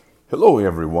Hello,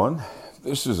 everyone.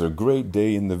 This is a great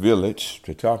day in the village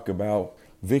to talk about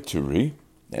victory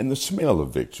and the smell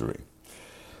of victory.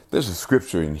 There's a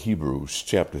scripture in Hebrews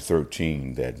chapter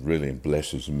 13 that really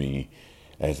blesses me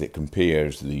as it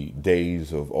compares the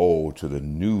days of old to the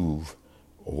new,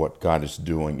 what God is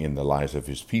doing in the lives of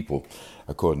his people,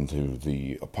 according to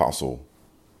the apostle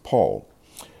Paul.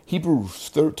 Hebrews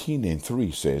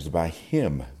 13:3 says, "By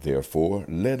him, therefore,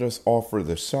 let us offer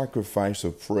the sacrifice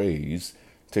of praise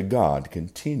to God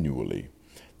continually.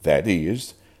 That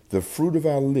is, the fruit of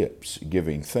our lips,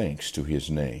 giving thanks to his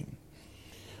name."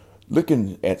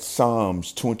 Looking at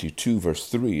Psalms 22, verse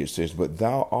 3, it says, "But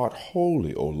thou art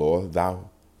holy, O Lord, thou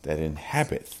that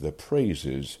inhabitest the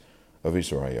praises of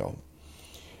Israel."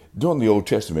 During the Old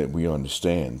Testament, we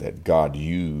understand that God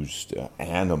used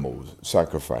animal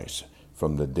sacrifice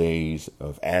from the days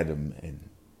of Adam and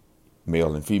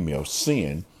male and female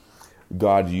sin.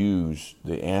 God used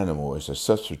the animal as a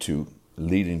substitute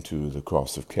leading to the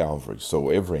cross of Calvary. So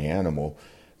every animal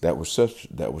that was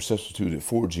substituted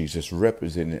for Jesus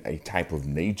represented a type of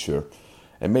nature,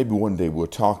 and maybe one day we'll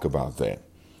talk about that.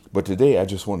 But today I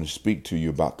just want to speak to you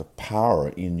about the power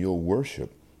in your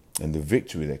worship and the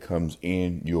victory that comes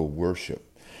in your worship.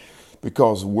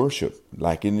 Because worship,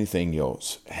 like anything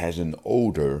else, has an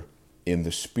odor in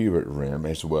the spirit realm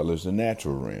as well as the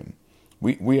natural realm.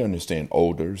 We understand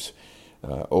odors.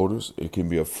 Odors, it can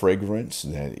be a fragrance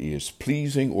that is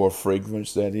pleasing or a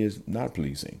fragrance that is not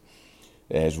pleasing.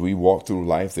 As we walk through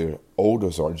life, their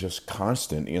odors are just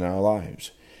constant in our lives.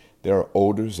 There are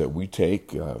odors that we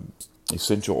take,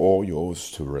 essential oils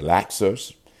to relax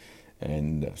us,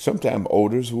 and sometimes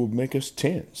odors will make us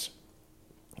tense.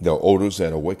 There are odors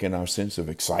that awaken our sense of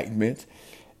excitement,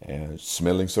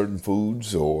 smelling certain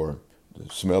foods or the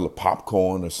smell of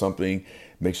popcorn or something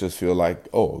makes us feel like,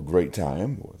 oh, a great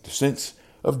time. Or the sense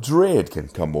of dread can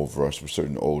come over us with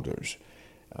certain odors.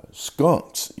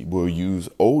 Skunks will use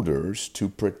odors to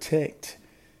protect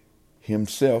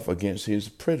himself against his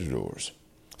predators.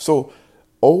 So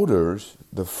odors,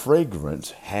 the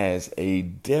fragrance, has a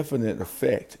definite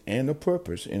effect and a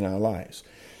purpose in our lives.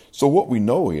 So what we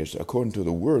know is, according to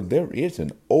the word, there is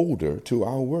an odor to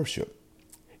our worship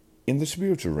in the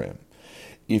spiritual realm.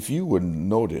 If you would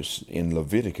notice in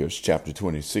Leviticus chapter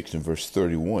 26 and verse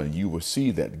 31, you will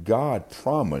see that God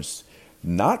promised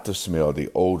not to smell the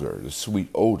odor, the sweet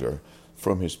odor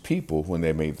from his people when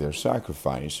they made their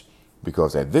sacrifice,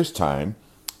 because at this time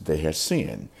they had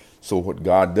sinned. So what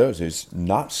God does is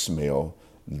not smell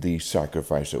the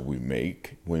sacrifice that we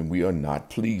make when we are not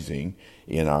pleasing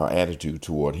in our attitude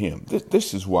toward him.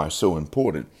 This is why it's so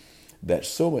important that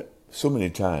so many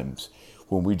times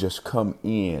when we just come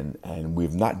in and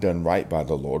we've not done right by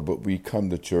the Lord, but we come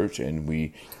to church and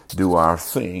we do our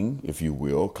thing, if you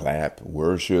will, clap,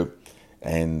 worship,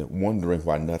 and wondering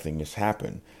why nothing has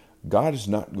happened. God is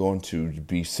not going to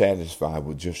be satisfied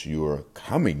with just your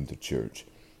coming to church.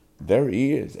 There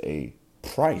is a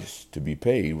price to be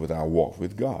paid with our walk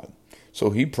with God.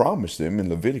 So he promised them in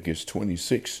Leviticus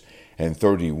 26 and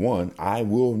 31, "I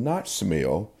will not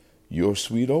smell your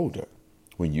sweet odor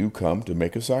when you come to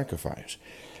make a sacrifice."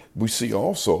 We see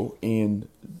also in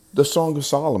the Song of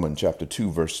Solomon, chapter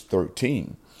 2, verse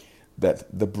 13, that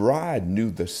the bride knew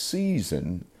the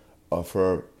season of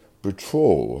her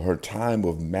betrothal, her time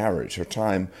of marriage, her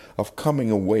time of coming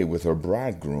away with her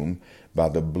bridegroom by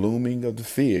the blooming of the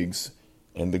figs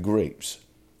and the grapes.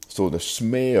 So the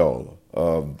smell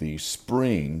of the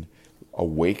spring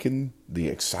awakened the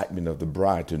excitement of the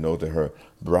bride to know that her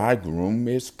bridegroom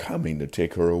is coming to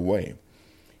take her away.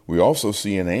 We also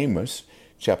see in Amos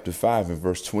chapter 5 and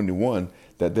verse 21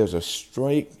 that there's a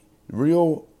straight,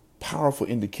 real powerful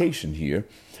indication here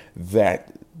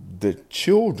that the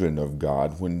children of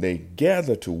God, when they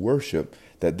gather to worship,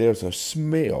 that there's a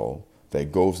smell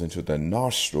that goes into the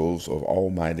nostrils of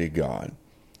Almighty God.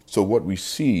 So what we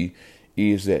see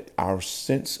is that our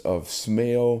sense of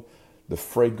smell, the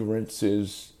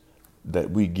fragrances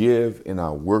that we give in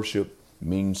our worship,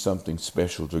 means something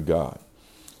special to God.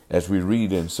 As we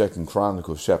read in 2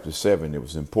 Chronicles chapter 7, it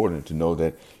was important to know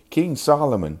that King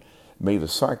Solomon made a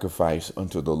sacrifice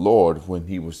unto the Lord when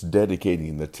he was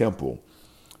dedicating the temple.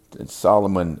 And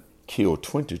Solomon killed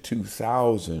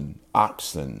 22,000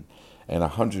 oxen and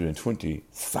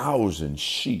 120,000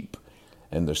 sheep,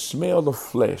 and the smell of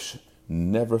flesh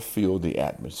never filled the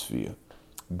atmosphere.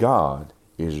 God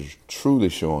is truly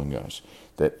showing us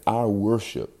that our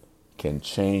worship can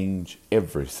change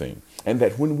everything, and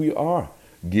that when we are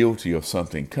guilty of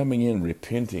something, coming in,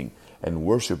 repenting, and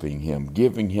worshiping him,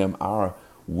 giving him our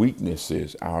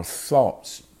weaknesses, our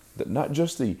thoughts, that not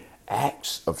just the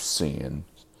acts of sin,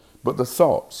 but the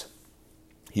thoughts.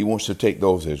 He wants to take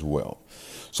those as well.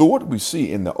 So what we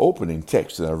see in the opening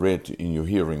text that I read in your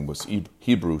hearing was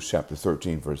Hebrews chapter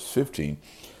 13, verse 15,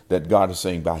 that God is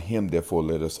saying, by him, therefore,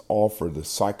 let us offer the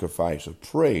sacrifice of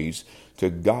praise to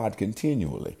God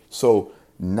continually. So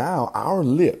now our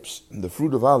lips, the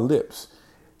fruit of our lips,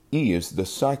 is the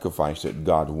sacrifice that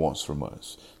God wants from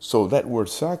us. So that word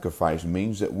sacrifice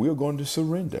means that we're going to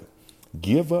surrender,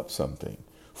 give up something,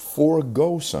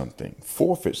 forego something,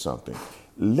 forfeit something,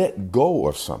 let go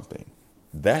of something.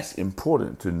 That's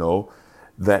important to know,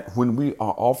 that when we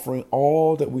are offering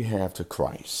all that we have to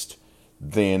Christ,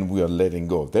 then we are letting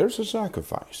go. There's a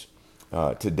sacrifice.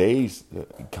 Today's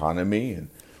economy, and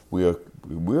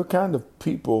we're kind of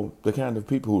people, the kind of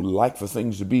people who like for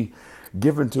things to be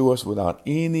given to us without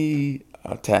any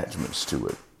attachments to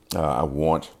it. I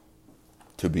want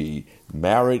to be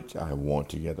married. I want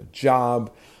to get a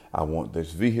job. I want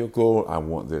this vehicle. I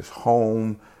want this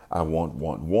home. I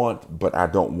want, but I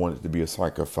don't want it to be a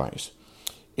sacrifice.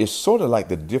 It's sort of like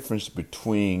the difference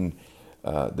between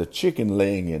the chicken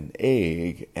laying an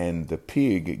egg and the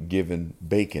pig giving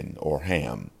bacon or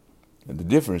ham. And the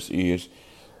difference is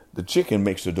the chicken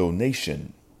makes a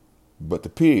donation, but the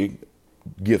pig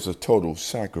gives a total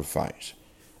sacrifice.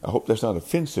 I hope that's not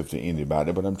offensive to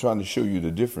anybody, but I'm trying to show you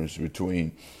the difference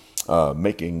between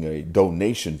making a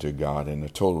donation to God and a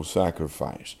total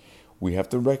sacrifice. We have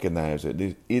to recognize that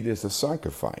it is a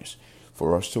sacrifice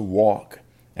for us to walk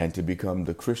and to become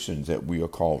the Christians that we are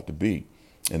called to be.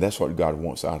 And that's what God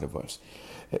wants out of us.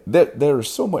 There is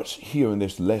so much here in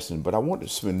this lesson, but I want to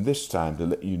spend this time to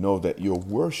let you know that your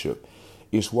worship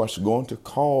is what's going to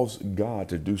cause God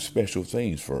to do special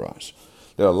things for us.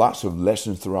 There are lots of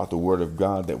lessons throughout the Word of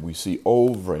God that we see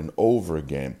over and over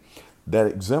again that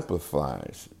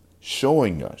exemplifies,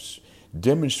 showing us,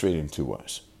 demonstrating to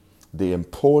us the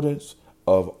importance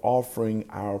of offering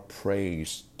our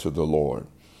praise to the Lord.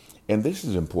 And this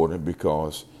is important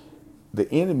because the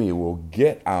enemy will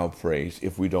get our praise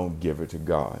if we don't give it to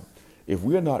God. If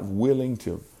we're not willing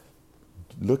to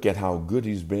look at how good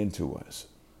he's been to us.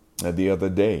 The other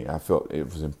day, I felt it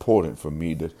was important for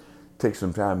me to take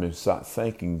some time and start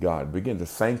thanking God, begin to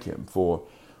thank him for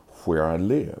where I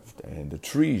lived and the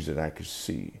trees that I could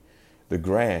see, the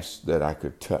grass that I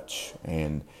could touch,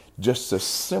 and just the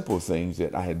simple things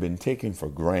that I had been taking for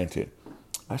granted.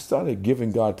 I started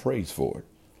giving God praise for it.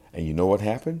 And you know what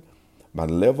happened? My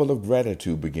level of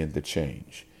gratitude began to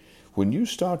change. When you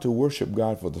start to worship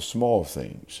God for the small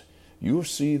things, you'll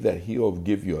see that he'll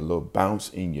give you a little bounce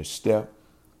in your step,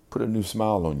 put a new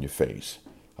smile on your face,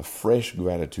 a fresh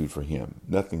gratitude for him,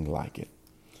 nothing like it.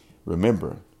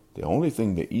 Remember, the only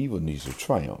thing that evil needs to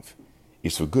triumph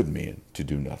is for good men to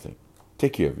do nothing.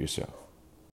 Take care of yourself.